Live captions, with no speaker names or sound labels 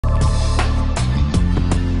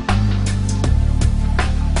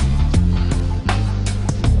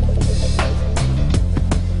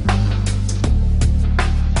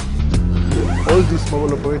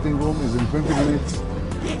mobile operating room is in 20 minutes.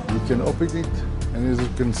 You can open it, and as you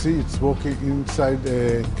can see, it's working inside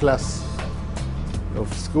a class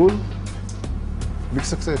of school. Big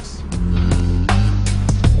success.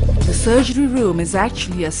 The surgery room is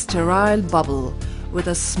actually a sterile bubble with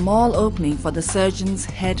a small opening for the surgeon's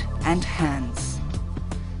head and hands.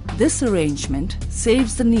 This arrangement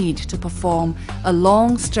saves the need to perform a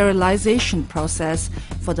long sterilization process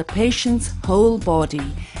for the patient's whole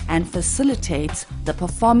body and facilitates the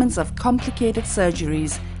performance of complicated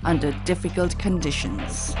surgeries under difficult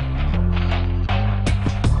conditions.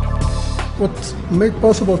 What made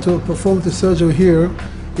possible to perform the surgery here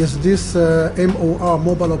is this MOR,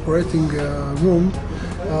 mobile operating room,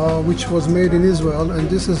 which was made in Israel, and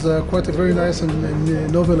this is quite a very nice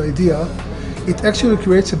and novel idea. It actually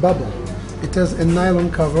creates a bubble. It has a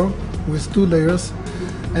nylon cover with 2 layers,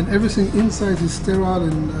 and everything inside is sterile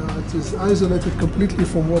and it is isolated completely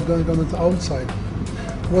from what's going on the outside.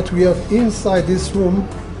 What we have inside this room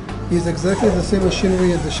is exactly the same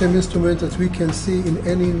machinery and the same instrument that we can see in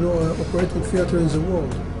any operating theater in the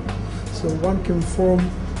world. So one can perform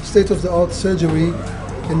state-of-the-art surgery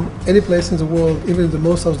in any place in the world, even in the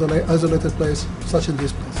most isolated place, such as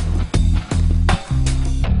this place.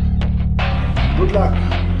 Good luck.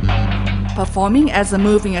 Performing as a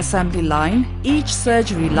moving assembly line, each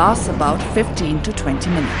surgery lasts about 15 to 20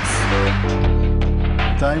 minutes.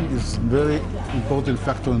 Time is very important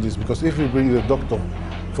factor in this, because if we bring the doctor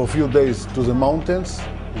for a few days to the mountains,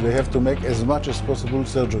 they have to make as much as possible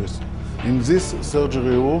surgeries. In this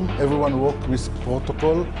surgery room, everyone works with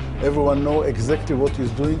protocol, everyone knows exactly what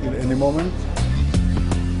he's doing in any moment.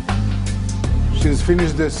 She's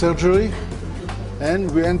finished the surgery, and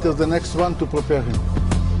we enter the next one to prepare him.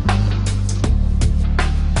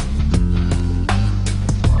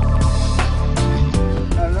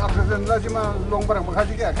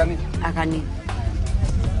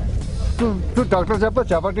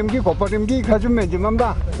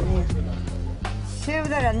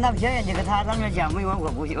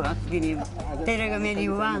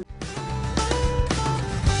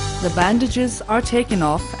 The bandages are taken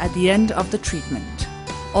off at the end of the treatment.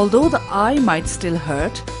 Although the eye might still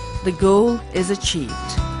hurt, the goal is achieved.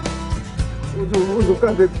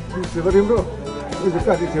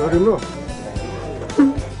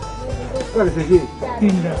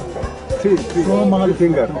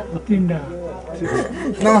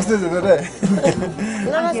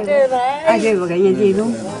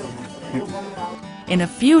 In a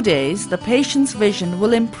few days, the patient's vision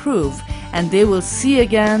will improve and they will see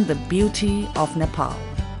again the beauty of Nepal.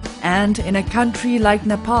 And in a country like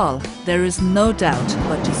Nepal, there is no doubt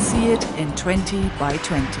but to see it in 20 by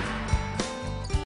 20.